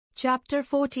Chapter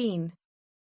 14.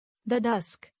 The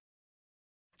Dusk.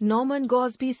 Norman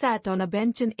Gosby sat on a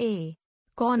bench in a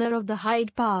corner of the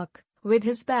Hyde Park, with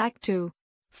his back to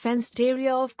fenced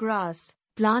area of grass,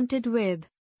 planted with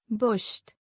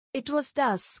bushed. It was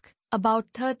dusk, about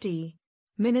 30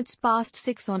 minutes past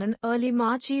 6 on an early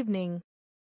March evening.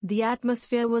 The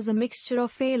atmosphere was a mixture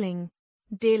of failing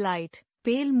daylight,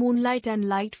 pale moonlight and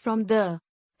light from the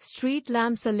street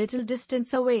lamps a little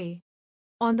distance away.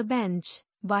 On the bench,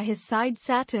 by his side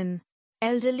sat an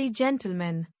elderly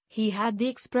gentleman. He had the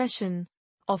expression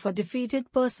of a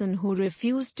defeated person who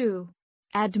refused to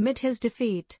admit his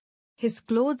defeat. His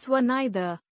clothes were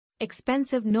neither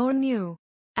expensive nor new.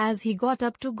 As he got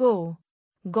up to go,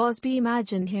 Gosby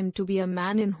imagined him to be a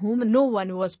man in whom no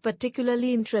one was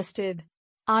particularly interested,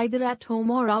 either at home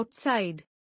or outside.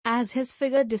 As his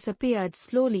figure disappeared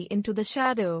slowly into the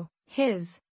shadow,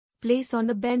 his place on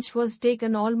the bench was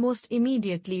taken almost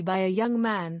immediately by a young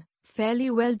man, fairly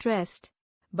well dressed,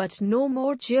 but no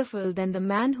more cheerful than the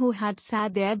man who had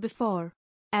sat there before.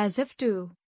 As if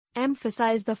to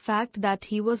emphasize the fact that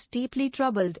he was deeply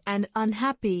troubled and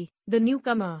unhappy, the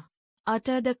newcomer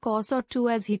uttered a curse or two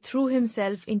as he threw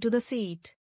himself into the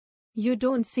seat. "You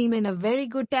don't seem in a very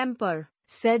good temper,"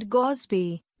 said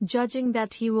Gosby, judging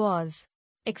that he was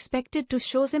expected to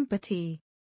show sympathy.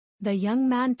 The young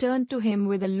man turned to him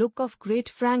with a look of great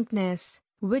frankness,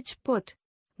 which put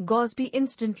Gosby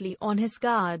instantly on his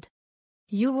guard.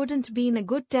 "You wouldn't be in a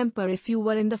good temper if you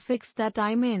were in the fix that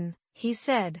I'm in," he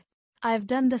said. "I've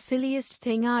done the silliest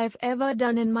thing I've ever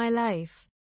done in my life."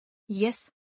 "Yes,"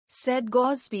 said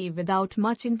Gosby without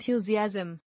much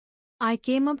enthusiasm. "I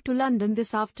came up to London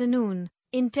this afternoon,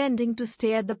 intending to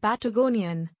stay at the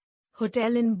Patagonian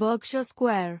Hotel in Berkshire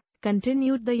Square,"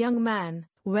 continued the young man.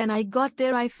 "When I got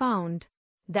there I found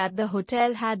that the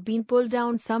hotel had been pulled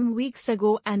down some weeks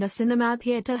ago and a cinema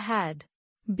theater had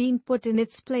been put in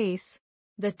its place.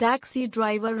 The taxi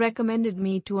driver recommended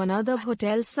me to another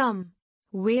hotel some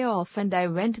way off and I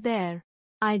went there.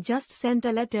 I just sent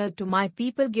a letter to my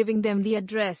people giving them the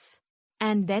address.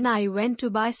 And then I went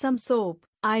to buy some soap.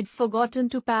 I'd forgotten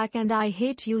to pack and I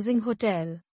hate using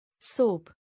hotel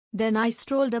soap. Then I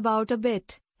strolled about a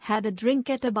bit, had a drink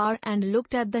at a bar and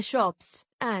looked at the shops,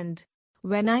 and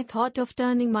when I thought of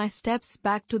turning my steps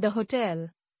back to the hotel,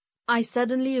 I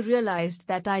suddenly realized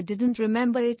that I didn't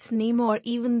remember its name or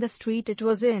even the street it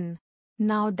was in.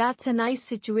 Now that's a nice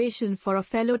situation for a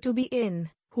fellow to be in,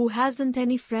 who hasn't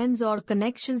any friends or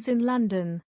connections in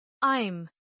London. I'm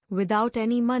without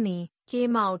any money,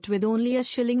 came out with only a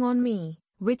shilling on me,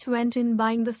 which went in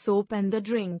buying the soap and the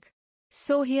drink.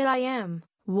 So here I am,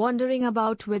 wandering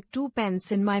about with 2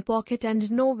 pence in my pocket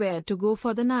and nowhere to go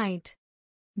for the night."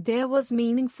 There was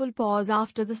meaningful pause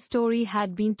after the story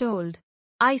had been told.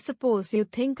 "I suppose you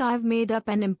think I've made up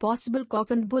an impossible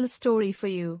cock and bull story for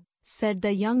you," said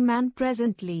the young man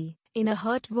presently, in a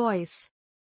hurt voice.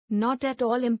 "Not at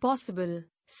all impossible,"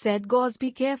 said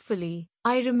Gosby carefully.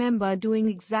 "I remember doing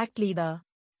exactly the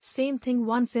same thing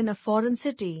once in a foreign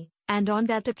city, and on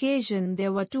that occasion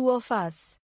there were 2 of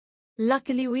us.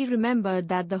 Luckily we remembered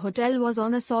that the hotel was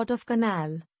on a sort of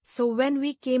canal, so when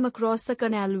we came across the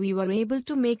canal we were able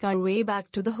to make our way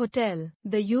back to the hotel."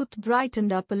 The youth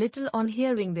brightened up a little on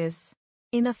hearing this.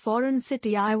 "In a foreign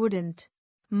city I wouldn't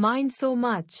mind so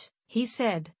much," he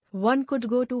said. "One could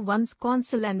go to one's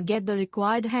consul and get the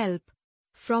required help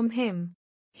from him.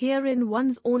 Here in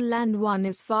one's own land one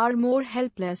is far more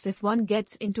helpless if one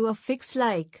gets into a fix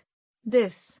like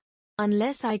this.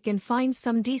 Unless I can find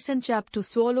some decent chap to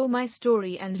swallow my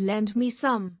story and lend me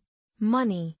some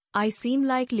money, I seem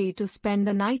likely to spend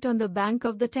the night on the bank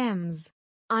of the Thames.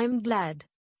 I'm glad,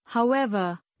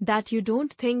 however, that you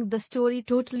don't think the story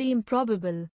totally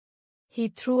improbable." He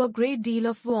threw a great deal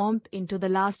of warmth into the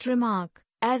last remark,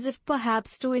 as if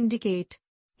perhaps to indicate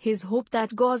his hope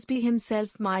that Gosby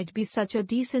himself might be such a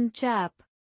decent chap.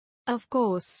 "Of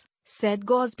course," said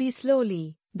Gosby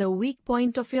slowly, "the weak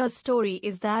point of your story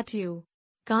is that you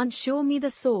can't show me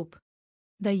the soap."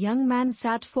 The young man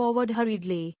sat forward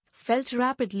hurriedly, felt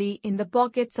rapidly in the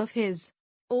pockets of his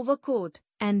overcoat,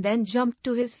 and then jumped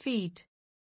to his feet.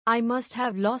 "I must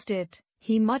have lost it,"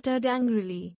 he muttered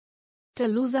angrily. "To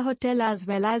lose a hotel as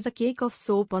well as a cake of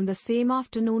soap on the same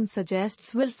afternoon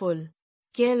suggests willful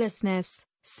carelessness,"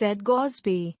 said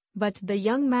Gosby, but the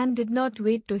young man did not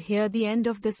wait to hear the end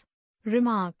of this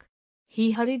remark.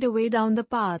 He hurried away down the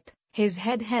path, his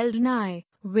head held nigh,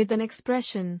 with an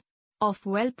expression of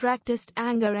well-practiced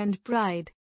anger and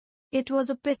pride. It was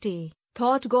a pity,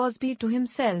 thought Gosby to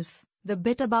himself. The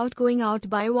bit about going out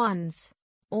by one's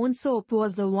own soap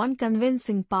was the one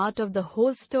convincing part of the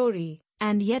whole story,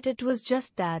 and yet it was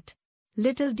just that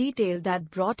little detail that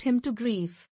brought him to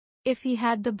grief. If he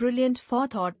had the brilliant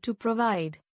forethought to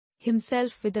provide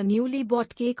himself with a newly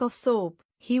bought cake of soap,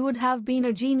 he would have been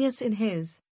a genius in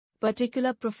his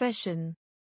particular profession.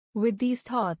 With these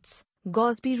thoughts,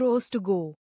 Gosby rose to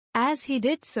go. As he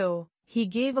did so, he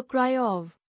gave a cry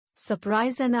of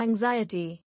surprise and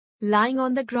anxiety. Lying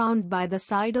on the ground by the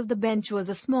side of the bench was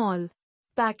a small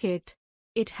packet.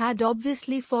 It had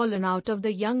obviously fallen out of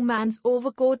the young man's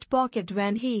overcoat pocket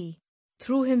when he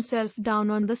threw himself down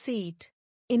on the seat.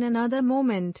 In another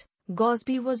moment,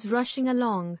 Gosby was rushing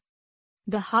along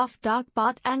the half-dark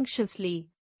path anxiously,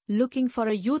 looking for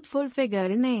a youthful figure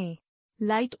in a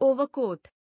light overcoat.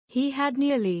 He had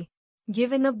nearly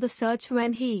given up the search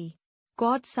when he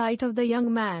caught sight of the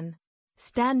young man,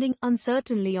 standing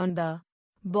uncertainly on the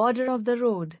border of the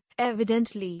road,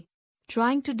 evidently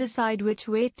trying to decide which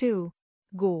way to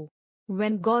go.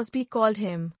 When Gosby called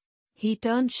him, he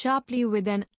turned sharply with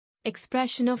an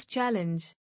expression of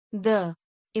challenge. "The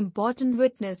important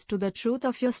witness to the truth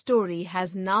of your story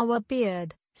has now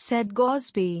appeared," said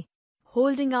Gosby,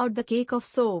 holding out the cake of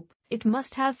soap. "It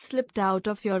must have slipped out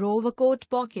of your overcoat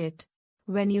pocket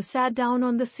when you sat down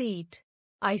on the seat.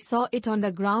 I saw it on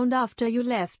the ground after you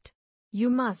left. You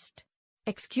must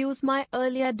excuse my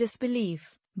earlier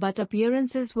disbelief, but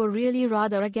appearances were really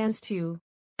rather against you.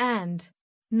 And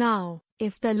now,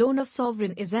 if the loan of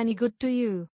sovereign is any good to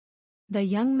you." The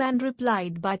young man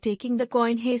replied by taking the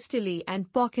coin hastily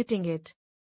and pocketing it.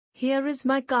 "Here is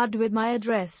my card with my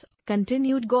address,"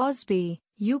 continued Gosby.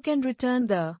 "You can return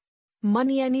the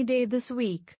money any day this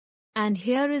week. And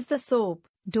here is the soap.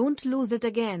 Don't lose it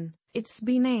again. It's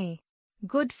been a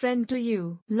good friend to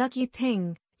you." "Lucky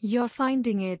thing you're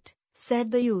finding it,"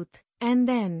 said the youth, and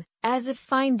then, as if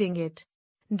finding it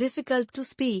difficult to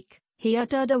speak, he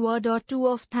uttered a word or two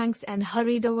of thanks and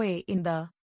hurried away in the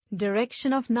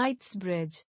direction of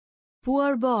Knightsbridge.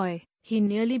 "Poor boy, he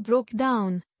nearly broke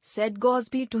down," said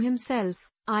Gosby to himself.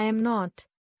 "I am not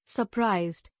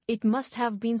surprised. It must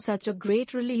have been such a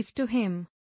great relief to him.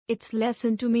 It's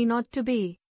lesson to me not to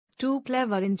be too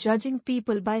clever in judging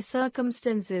people by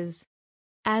circumstances."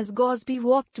 As Gosby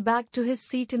walked back to his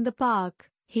seat in the park,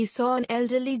 he saw an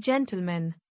elderly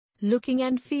gentleman looking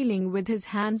and feeling with his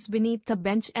hands beneath the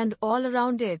bench and all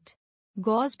around it.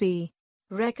 Gosby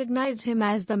recognized him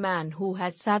as the man who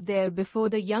had sat there before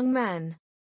the young man.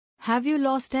 "Have you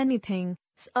lost anything,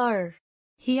 sir?"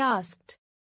 he asked.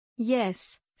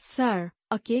 "Yes, sir,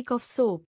 a cake of soap,"